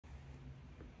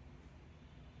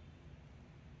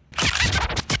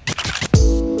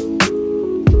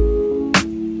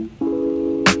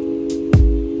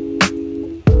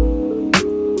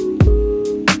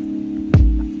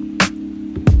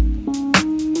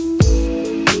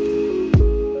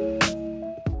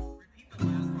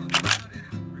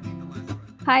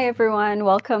Hi everyone,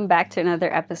 welcome back to another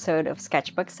episode of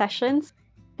Sketchbook Sessions.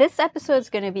 This episode is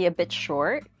going to be a bit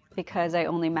short because I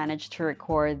only managed to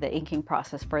record the inking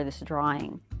process for this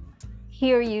drawing.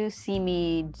 Here you see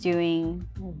me doing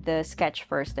the sketch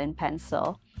first in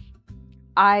pencil.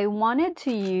 I wanted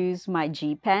to use my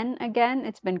G pen again.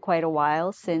 It's been quite a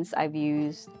while since I've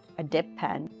used a dip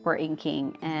pen for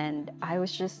inking and I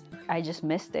just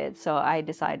missed it, so I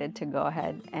decided to go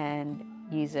ahead and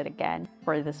use it again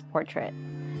for this portrait.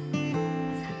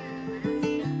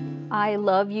 I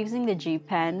love using the G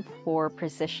pen for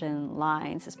precision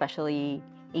lines, especially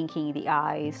inking the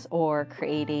eyes or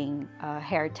creating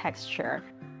hair texture.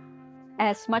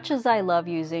 As much as I love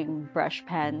using brush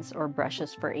pens or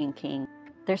brushes for inking,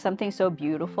 there's something so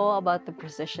beautiful about the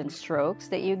precision strokes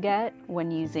that you get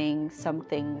when using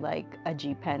something like a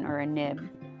G pen or a nib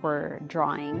for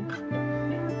drawing.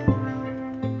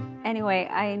 Anyway,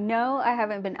 I know I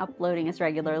haven't been uploading as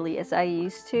regularly as I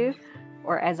used to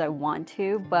or as I want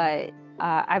to, but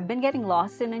I've been getting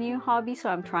lost in a new hobby, so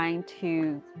I'm trying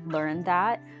to learn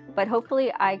that. But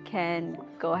hopefully I can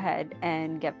go ahead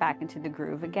and get back into the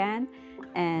groove again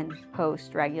and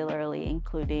post regularly,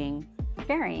 including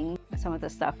sharing some of the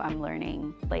stuff I'm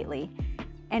learning lately.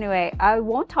 Anyway, I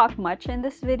won't talk much in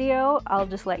this video. I'll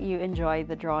just let you enjoy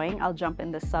the drawing. I'll jump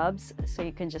in the subs so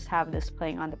you can just have this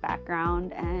playing on the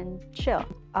background and chill.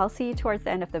 I'll see you towards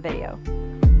the end of the video.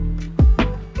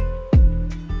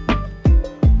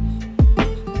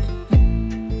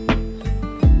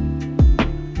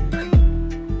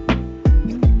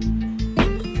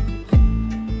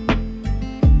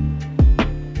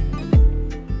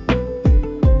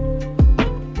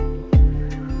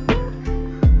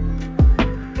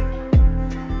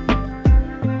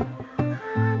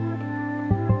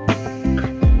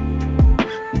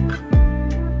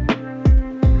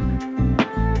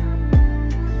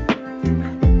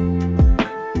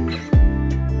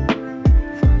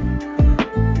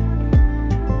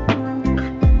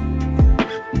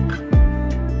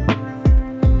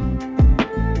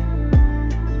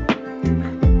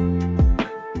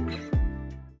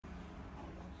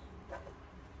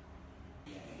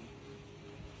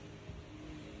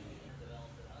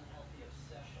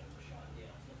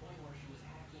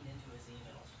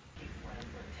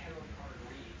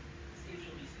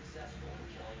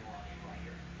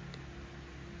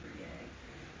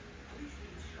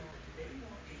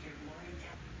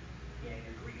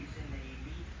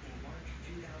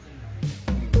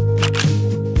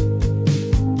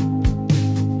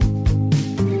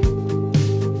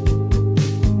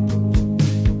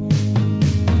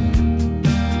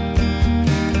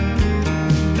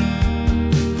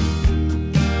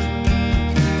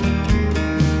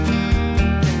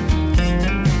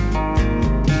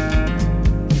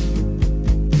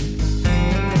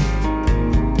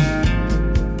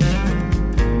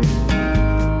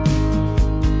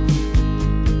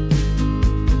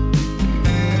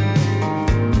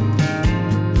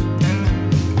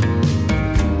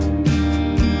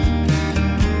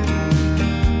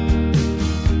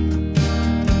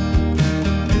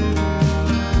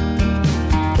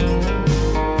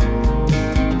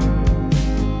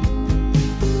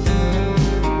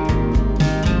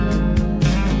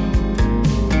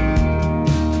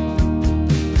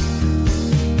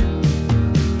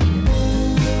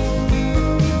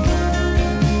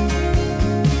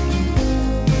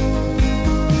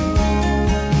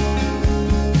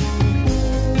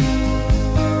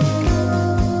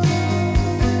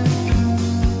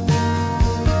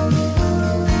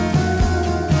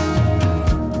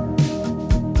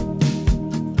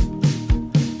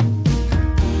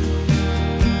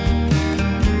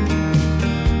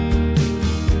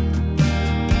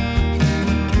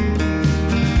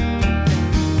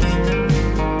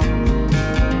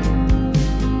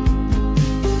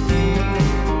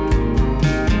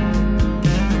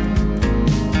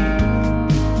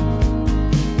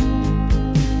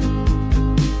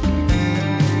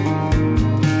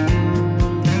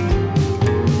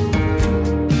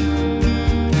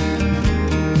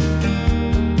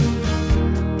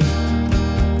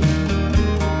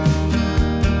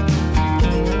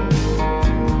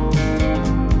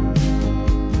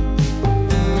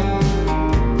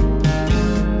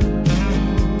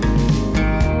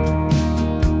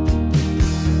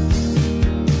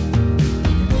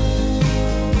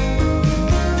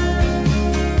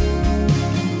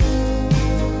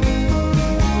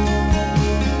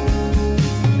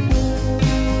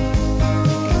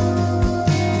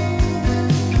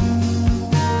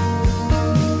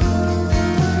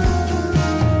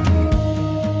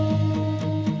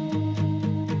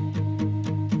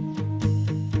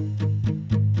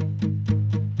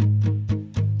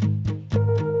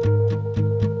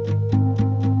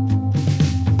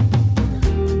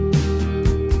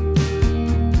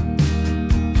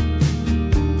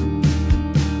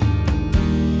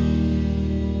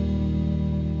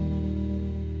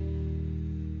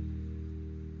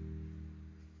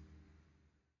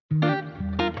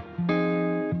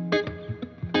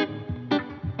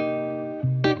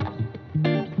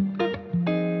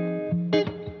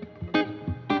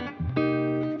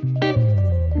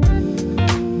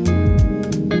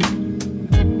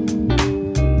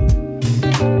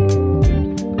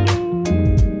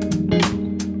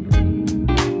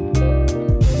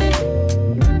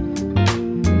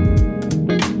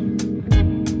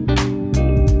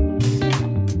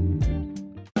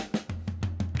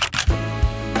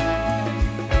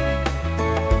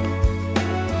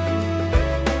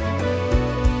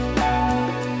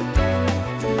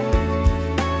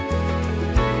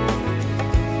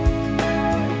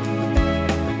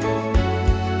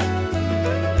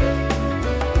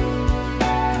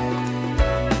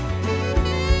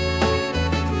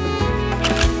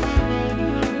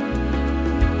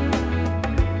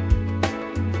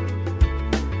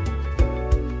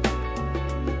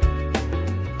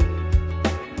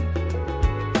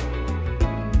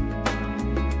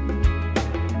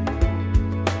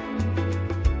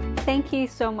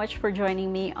 so much for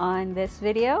joining me on this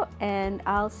video, and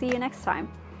I'll see you next time.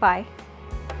 Bye.